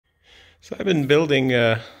So I've been building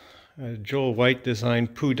a Joel White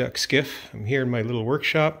designed Pooduck skiff. I'm here in my little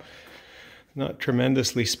workshop. Not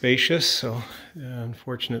tremendously spacious, so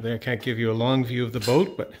unfortunately I can't give you a long view of the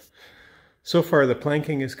boat, but so far the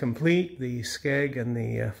planking is complete. The skeg and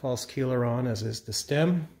the false keel are on, as is the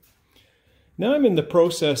stem. Now I'm in the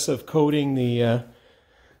process of coating the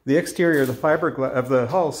exterior of the fiberglass of the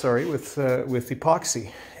hull, with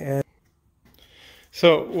epoxy. And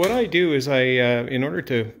so what I do is in order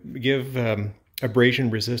to give abrasion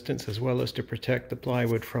resistance as well as to protect the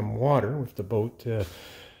plywood from water, if the boat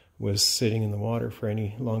was sitting in the water for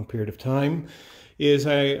any long period of time, is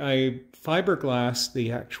I fiberglass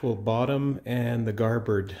the actual bottom and the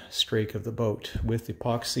garboard strake of the boat with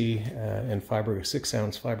epoxy and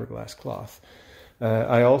 6-ounce fiberglass cloth.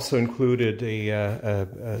 I also included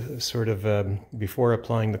a sort of, before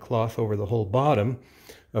applying the cloth over the whole bottom,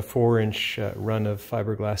 a 4-inch run of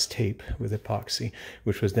fiberglass tape with epoxy,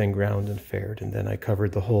 which was then ground and faired, and then I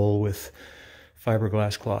covered the whole with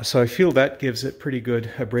fiberglass cloth. So I feel that gives it pretty good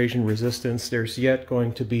abrasion resistance. There's yet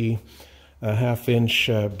going to be a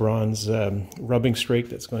 1/2-inch bronze rubbing strake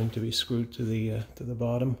that's going to be screwed to the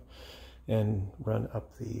bottom and run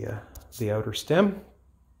up the outer stem.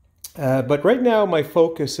 But right now my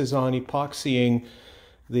focus is on epoxying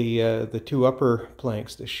the two upper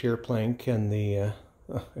planks, the shear plank and the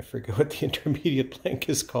I forget what the intermediate plank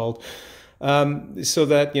is called, so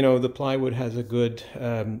that, you know, the plywood has a good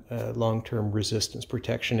long-term resistance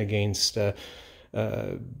protection against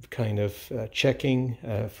kind of checking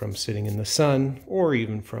from sitting in the sun, or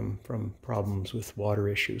even from problems with water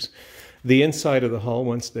issues. The inside of the hull,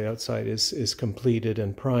 once the outside is completed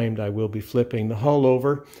and primed, I will be flipping the hull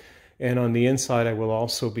over. And on the inside, I will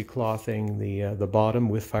also be clothing the bottom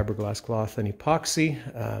with fiberglass cloth and epoxy,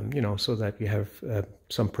 you know, so that you have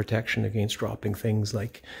some protection against dropping things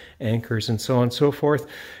like anchors and so on and so forth.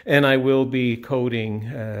 And I will be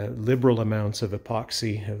coating liberal amounts of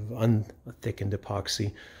epoxy, of unthickened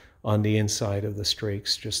epoxy, on the inside of the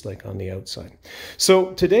strakes, just like on the outside.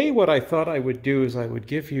 So today what I thought I would do is I would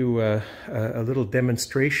give you a little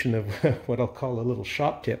demonstration of what I'll call a little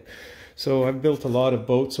shop tip. So I've built a lot of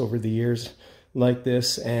boats over the years like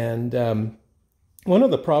this, and one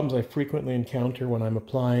of the problems I frequently encounter when I'm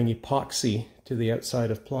applying epoxy to the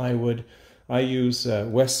outside of plywood, I use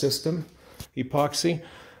West System epoxy,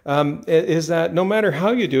 is that no matter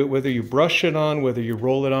how you do it, whether you brush it on, whether you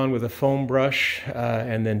roll it on with a foam brush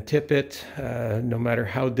and then tip it, no matter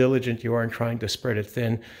how diligent you are in trying to spread it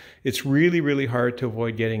thin, it's really, really hard to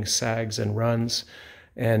avoid getting sags and runs.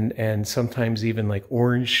 And sometimes even like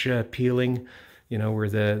orange peeling, you know, where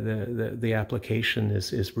the application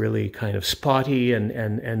is really kind of spotty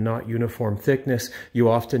and not uniform thickness. You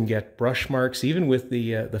often get brush marks, even with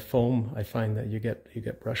the foam. I find that you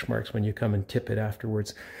get brush marks when you come and tip it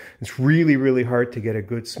afterwards. It's really, really hard to get a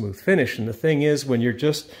good smooth finish. And the thing is, when you're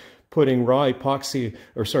just putting epoxy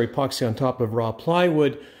on top of raw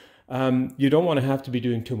plywood, you don't want to have to be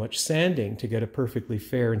doing too much sanding to get a perfectly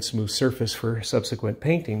fair and smooth surface for subsequent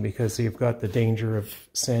painting, because you've got the danger of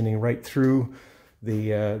sanding right through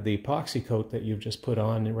the epoxy coat that you've just put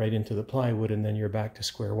on and right into the plywood, and then you're back to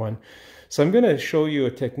square one. So I'm going to show you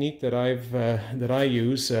a technique that I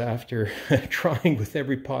use after trying with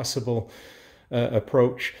every possible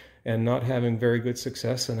approach and not having very good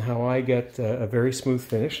success, and how I get a very smooth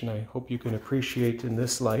finish. And I hope you can appreciate in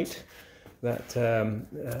this light that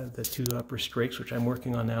the two upper strakes, which I'm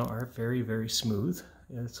working on now, are very, very smooth.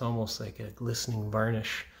 It's almost like a glistening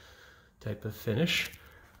varnish type of finish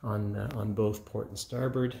on both port and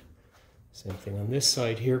starboard. Same thing on this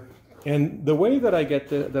side here. And the way that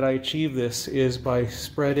I achieve this is by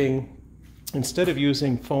spreading, instead of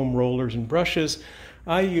using foam rollers and brushes,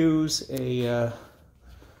 I use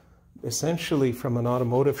essentially from an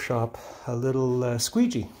automotive shop, a little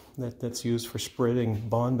squeegee that's used for spreading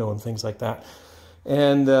Bondo and things like that.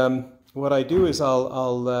 And what I do is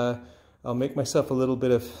I'll make myself a little bit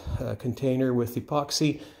of a container with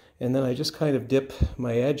epoxy, and then I just kind of dip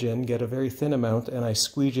my edge in, get a very thin amount, and I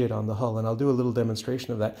squeegee it on the hull. And I'll do a little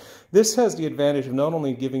demonstration of that. This has the advantage of not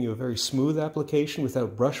only giving you a very smooth application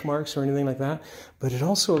without brush marks or anything like that, but it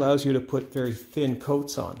also allows you to put very thin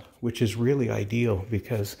coats on, which is really ideal,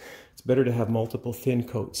 because it's better to have multiple thin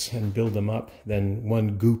coats and build them up than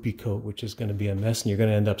one goopy coat, which is going to be a mess, and you're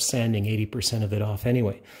going to end up sanding 80% of it off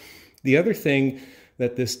anyway. The other thing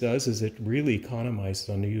that this does is it really economizes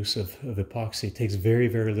on the use of epoxy. It takes very,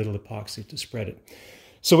 very little epoxy to spread it.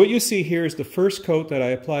 So what you see here is the first coat that I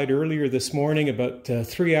applied earlier this morning, about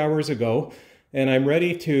 3 hours ago, and I'm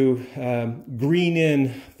ready to green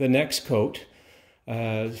in the next coat.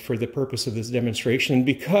 for the purpose of this demonstration.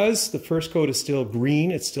 Because the first coat is still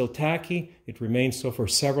green, it's still tacky, it remains so for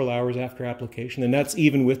several hours after application, and that's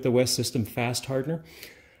even with the West System Fast Hardener.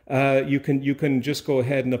 You can just go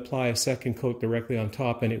ahead and apply a second coat directly on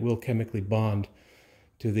top, and it will chemically bond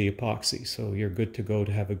to the epoxy. So you're good to go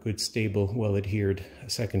to have a good, stable, well-adhered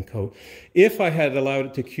second coat. If I had allowed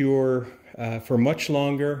it to cure for much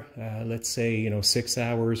longer, let's say 6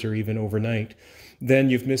 hours or even overnight,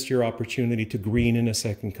 then you've missed your opportunity to green in a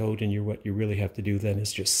second coat, and what you really have to do then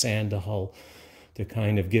is just sand the hull to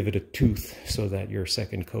kind of give it a tooth so that your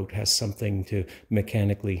second coat has something to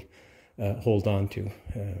mechanically hold on to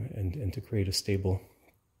and to create a stable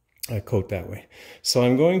coat that way. So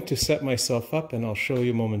I'm going to set myself up, and I'll show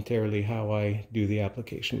you momentarily how I do the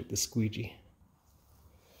application with the squeegee.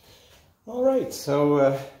 All right,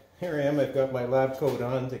 so here I am. I've got my lab coat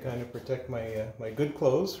on to kind of protect my my good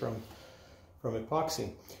clothes from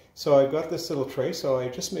epoxy. So I've got this little tray, so I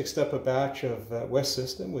just mixed up a batch of West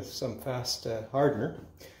System with some fast hardener.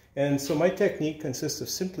 And so my technique consists of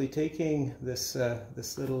simply taking this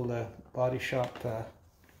this little Body Shop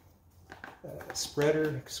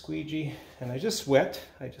spreader squeegee, and I just wet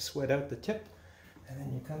out the tip, and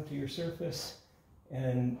then you come to your surface.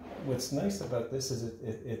 And what's nice about this is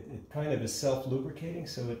it kind of is self-lubricating,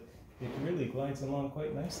 so it really glides along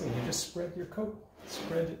quite nicely. You just spread your coat,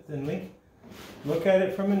 spread it thinly, look at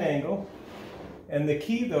it from an angle, and the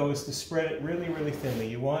key though is to spread it really, really thinly.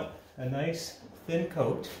 You want a nice thin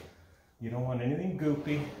coat. You don't want anything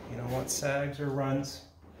goopy. You don't want sags or runs.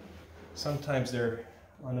 Sometimes they're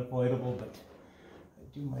unavoidable, but I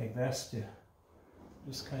do my best to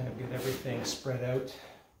just kind of get everything spread out.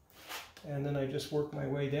 And then I just work my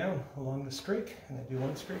way down along the streak, and I do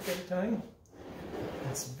one streak at a time.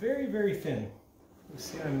 It's very, very thin. You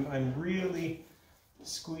see, I'm really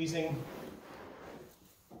squeezing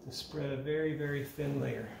to spread a very, very thin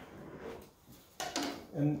layer.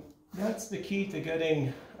 And that's the key to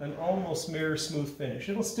getting an almost mirror smooth finish.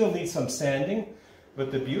 It'll still need some sanding,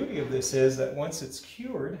 but the beauty of this is that once it's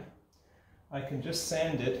cured, I can just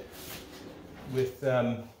sand it with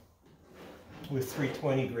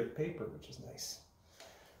 320 grit paper, which is nice.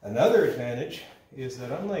 Another advantage is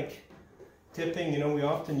that unlike tipping, we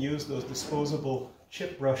often use those disposable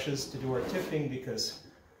chip brushes to do our tipping because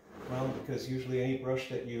usually any brush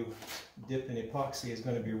that you dip in epoxy is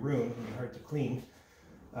going to be ruined and be hard to clean.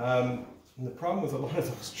 And the problem with a lot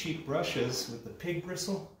of those cheap brushes with the pig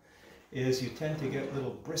bristle is you tend to get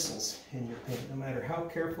little bristles in your paint, no matter how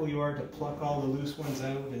careful you are to pluck all the loose ones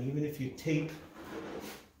out. And even if you tape,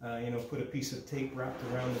 put a piece of tape wrapped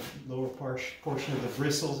around the lower portion of the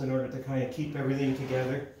bristles in order to kind of keep everything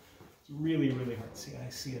together, it's really, really hard. See, I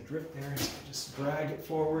see a drip there, so I just drag it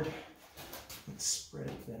forward and spread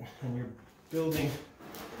it thin. And you're building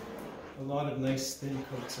a lot of nice thin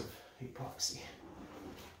coats of epoxy.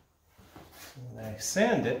 When I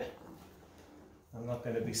sand it, I'm not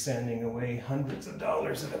going to be sanding away hundreds of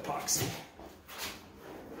dollars of epoxy.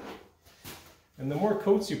 And the more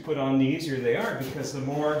coats you put on, the easier they are, because the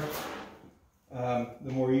more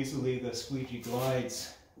easily the squeegee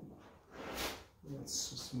glides.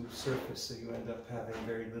 It's a smooth surface, so you end up having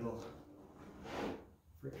very little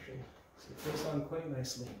friction. So it goes on quite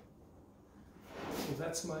nicely. So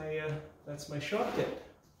that's my shop tip.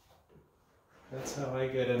 That's how I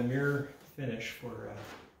get a mirror finish for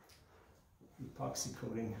epoxy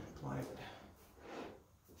coating plywood.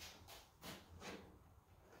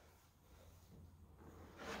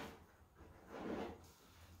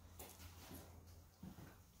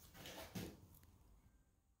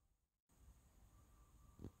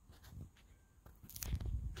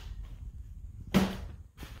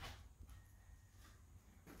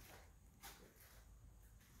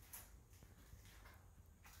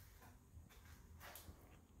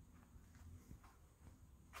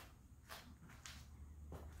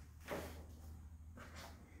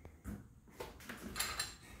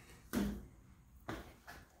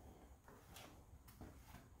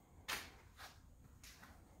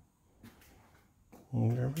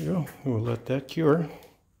 And there we go. We'll let that cure.